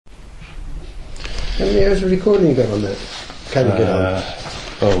How many hours of recording you got on that? Can you get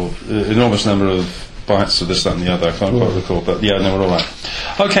on? Enormous number of bytes of this, that and the other. I can't quite recall, but yeah, no, we're all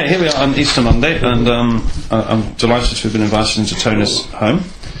right. Okay, here we are on Easter Monday, and I'm delighted to have been invited into Tony's home.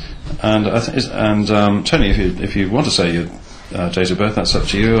 And Tony, if you want to say your date of birth, that's up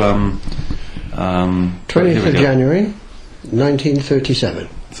to you. 20th of January, 1937.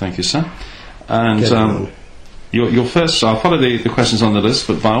 Thank you, sir. And your first, I'll follow the questions on the list,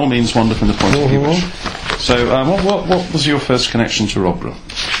 but by all means wander from the point if you wish. So, what was your first connection to Rodborough?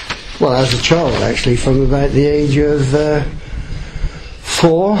 Well, as a child, actually, from about the age of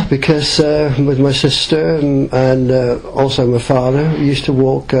 4, because with my sister and also my father, we used to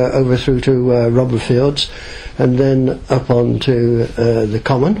walk over through to Rodborough Fields and then up onto the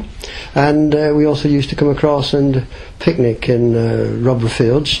Common. And we also used to come across and picnic in Rodborough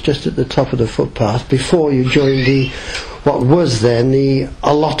Fields, just at the top of the footpath, before you joined what was then the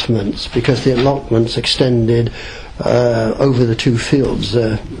allotments, because the allotments extended over the two fields,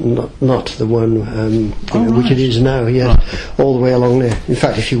 not the one which it is now, all the way along there. In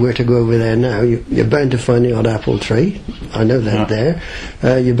fact, if you were to go over there now, you're bound to find the odd apple tree. I know that there.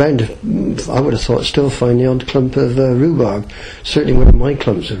 You're bound to, I would have thought, still find the odd clump of rhubarb. Certainly one of my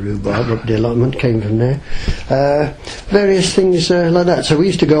clumps of rhubarb up the allotment came from there. Various things like that. So we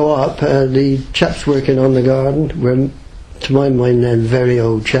used to go up, the chaps working on the garden were, to my mind then, very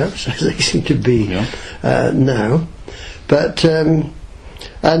old chaps, as they seem to be now. But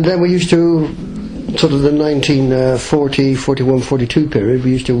and then we used to, sort of the 1940, 41, 42 period,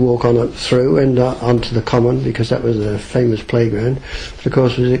 we used to walk on up through and onto the Common, because that was a famous playground. But of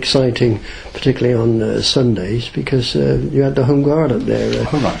course it was exciting, particularly on Sundays, because you had the home guard up there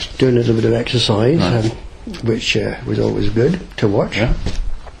doing a little bit of exercise, which was always good to watch.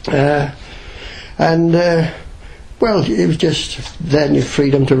 Well, it was just then your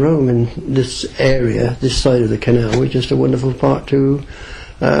freedom to roam in this area, this side of the canal, was just a wonderful part to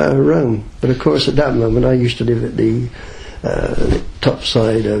roam. But of course, at that moment, I used to live at the top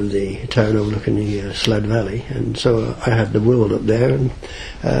side of the town overlooking the Sled Valley, and so I had the world up there and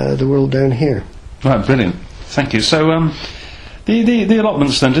the world down here. Right, brilliant. Thank you. So, the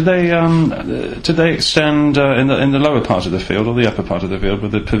allotments then, did they extend in the lower part of the field or the upper part of the field where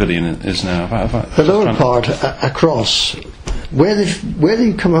the pavilion is now? The lower part across where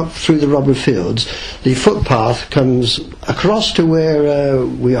you come up through the Rodborough Fields, the footpath comes across to where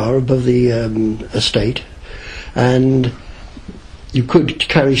we are above the estate, and you could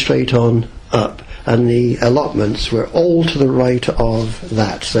carry straight on up. And the allotments were all to the right of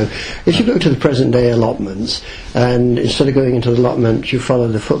that. So if you go to the present day allotments, and instead of going into the allotments you follow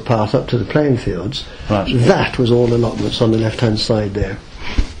the footpath up to the playing fields, that was all allotments on the left hand side there.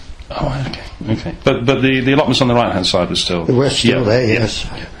 Oh, okay. But the allotments on the right hand side were still there, yes.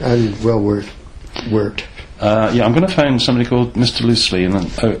 And well worked. I'm going to phone somebody called Mr. Loosely in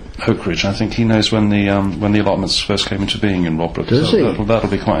Oakridge. I think he knows when the allotments first came into being in Rodborough. Does he? That'll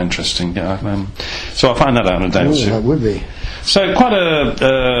be quite interesting. So I'll find that out in a day or two. That would be. So quite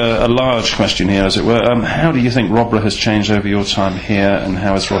a large question here, as it were. How do you think Rodborough has changed over your time here, and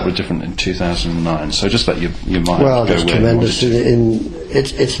how is Rodborough different in 2009? So just let your mind well, go it's where tremendous.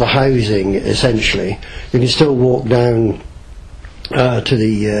 It's the housing, essentially. You can still walk down to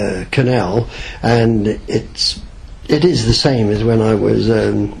the canal, and it is the same as when I was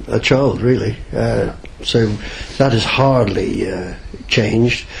a child, really. So that has hardly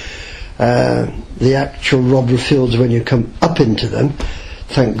changed. The actual Rodborough Fields, when you come up into them,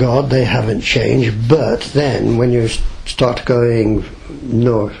 thank God they haven't changed. But then when you start going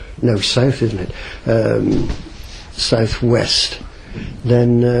south, isn't it? Southwest.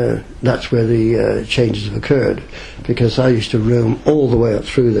 Then that's where the changes have occurred, because I used to roam all the way up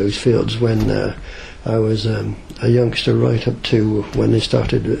through those fields when I was a youngster, right up to when they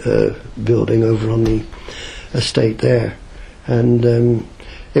started building over on the estate there. And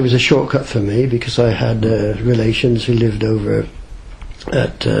it was a shortcut for me, because I had relations who lived over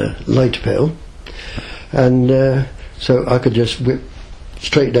at Lightpale, and so I could just whip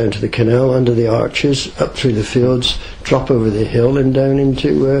straight down to the canal, under the arches, up through the fields, drop over the hill and down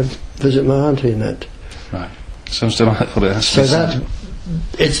into visit my auntie and that. Right. Sounds delightful.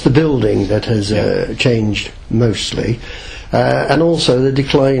 It's the building that has changed mostly, and also the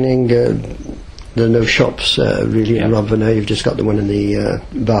declining. There are no shops really in Rodborough now. You've just got the one in the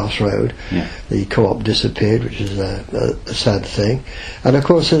Bath Road. The co-op disappeared, which is a sad thing. And of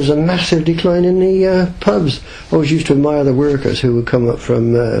course there's a massive decline in the pubs. I always used to admire the workers who would come up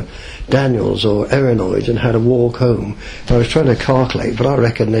from Daniels or Erinoids and had to walk home. I was trying to calculate, but I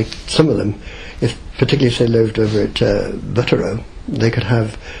reckon some of them, particularly if they lived over at Butterow, they could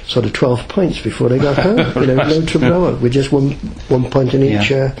have sort of 12 pints before they got home. No trouble with just one pint in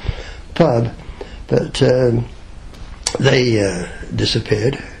each pub. But they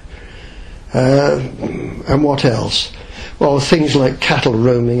disappeared. And what else? Well, things like cattle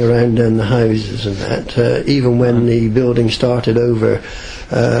roaming around in the houses and that. Even when the building started over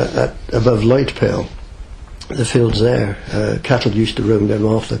above Lightpale, the fields there, cattle used to roam down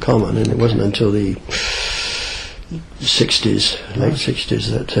off the common, and it wasn't until the 60s, late 60s,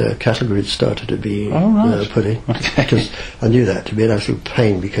 that cattle grids started to be put in. Okay. Because I knew that to be an absolute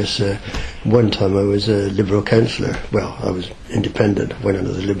pain, because one time I was a Liberal councillor. Well, I was independent, went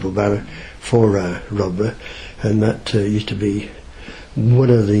under the Liberal banner for Rodborough, and that used to be one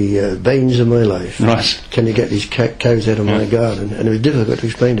of the banes of my life. Right. Can you get these cows out of my garden? And it was difficult to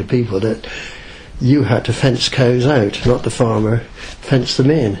explain to people that you had to fence cows out, not the farmer fence them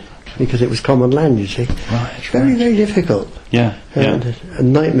in, because it was common land, you see. Right. Very, very difficult. Yeah. And a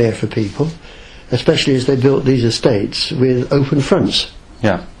nightmare for people, especially as they built these estates with open fronts.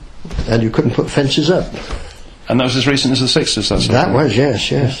 Yeah. And you couldn't put fences up. And that was as recent as the 60s, That was,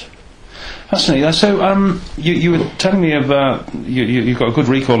 yes. Fascinating. So you were telling me about you've got a good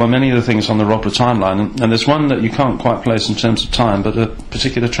recall on many of the things on the Rodborough timeline, and there's one that you can't quite place in terms of time, but a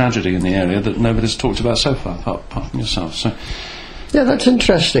particular tragedy in the area that nobody's talked about so far, apart from yourself. So, yeah, that's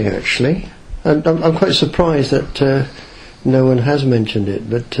interesting, actually, and I'm quite surprised that no one has mentioned it.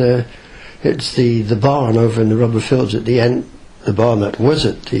 But it's the barn over in the Rodborough Fields at the end. The barn that was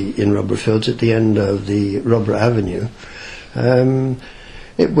in Rodborough Fields at the end of the Rodborough Avenue.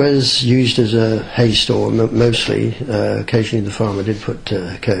 It was used as a hay store mostly. Occasionally the farmer did put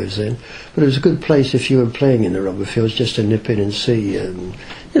cows in, but it was a good place if you were playing in the Rodborough Fields, just to nip in and see. What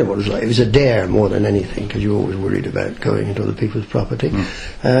it was like. It was a dare more than anything, because you were always worried about going into other people's property.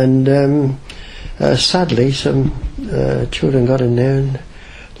 And sadly, some children got in there and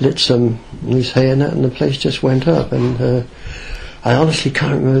lit some loose hay and that, and the place just went up. And I honestly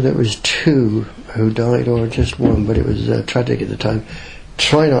can't remember whether it was 2 who died or just 1, but it was tragic at the time.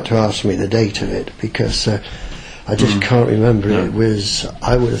 Try not to ask me the date of it, because I just can't remember. Yeah. It was,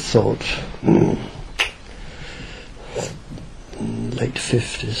 I would have thought, late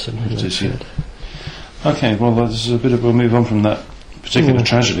 50s, something like that. Okay, well, there's a bit of, we'll move on from that particular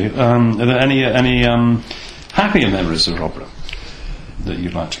tragedy. Are there any happier memories of Rodborough that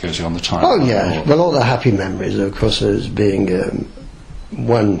you'd like to go to on the time? Oh yeah, well, all the happy memories, of course, as being the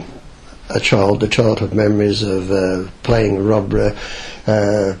childhood memories of playing Rodborough,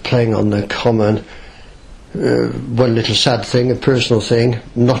 playing on the common. One little sad thing, a personal thing,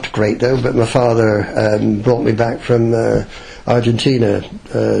 not great though, but my father brought me back from Argentina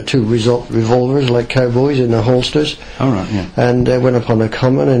 2 revolvers like cowboys in the holsters. Oh right, yeah. And went up on the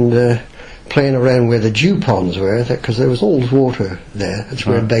common and playing around where the dew ponds were, because there was old water there. That's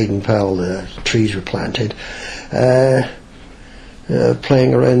where Baden-Powell trees were planted.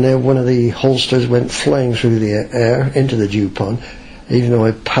 Playing around there, one of the holsters went flying through the air into the dew pond, even though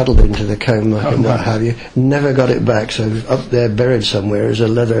I paddled into the cow muck and what have you. Never got it back, so up there buried somewhere is a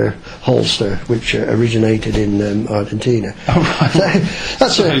leather holster which originated in Argentina. Oh, right.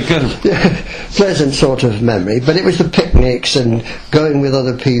 That's a pleasant sort of memory, but it was the picnics and going with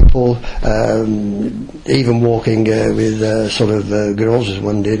other people, even walking with sort of girls, as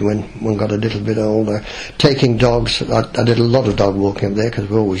one did when one got a little bit older, taking dogs. I did a lot of dog walking up there, because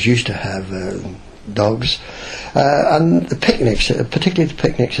we always used to have dogs, and the picnics, particularly the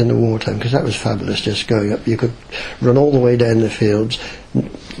picnics in the wartime, because that was fabulous, just going up. You could run all the way down the fields.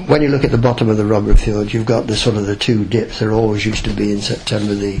 When you look at the bottom of the Rodborough Field, you've got the sort of the 2 dips. There always used to be in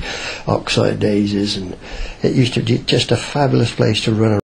September the oxide daisies, and it used to be just a fabulous place to run around.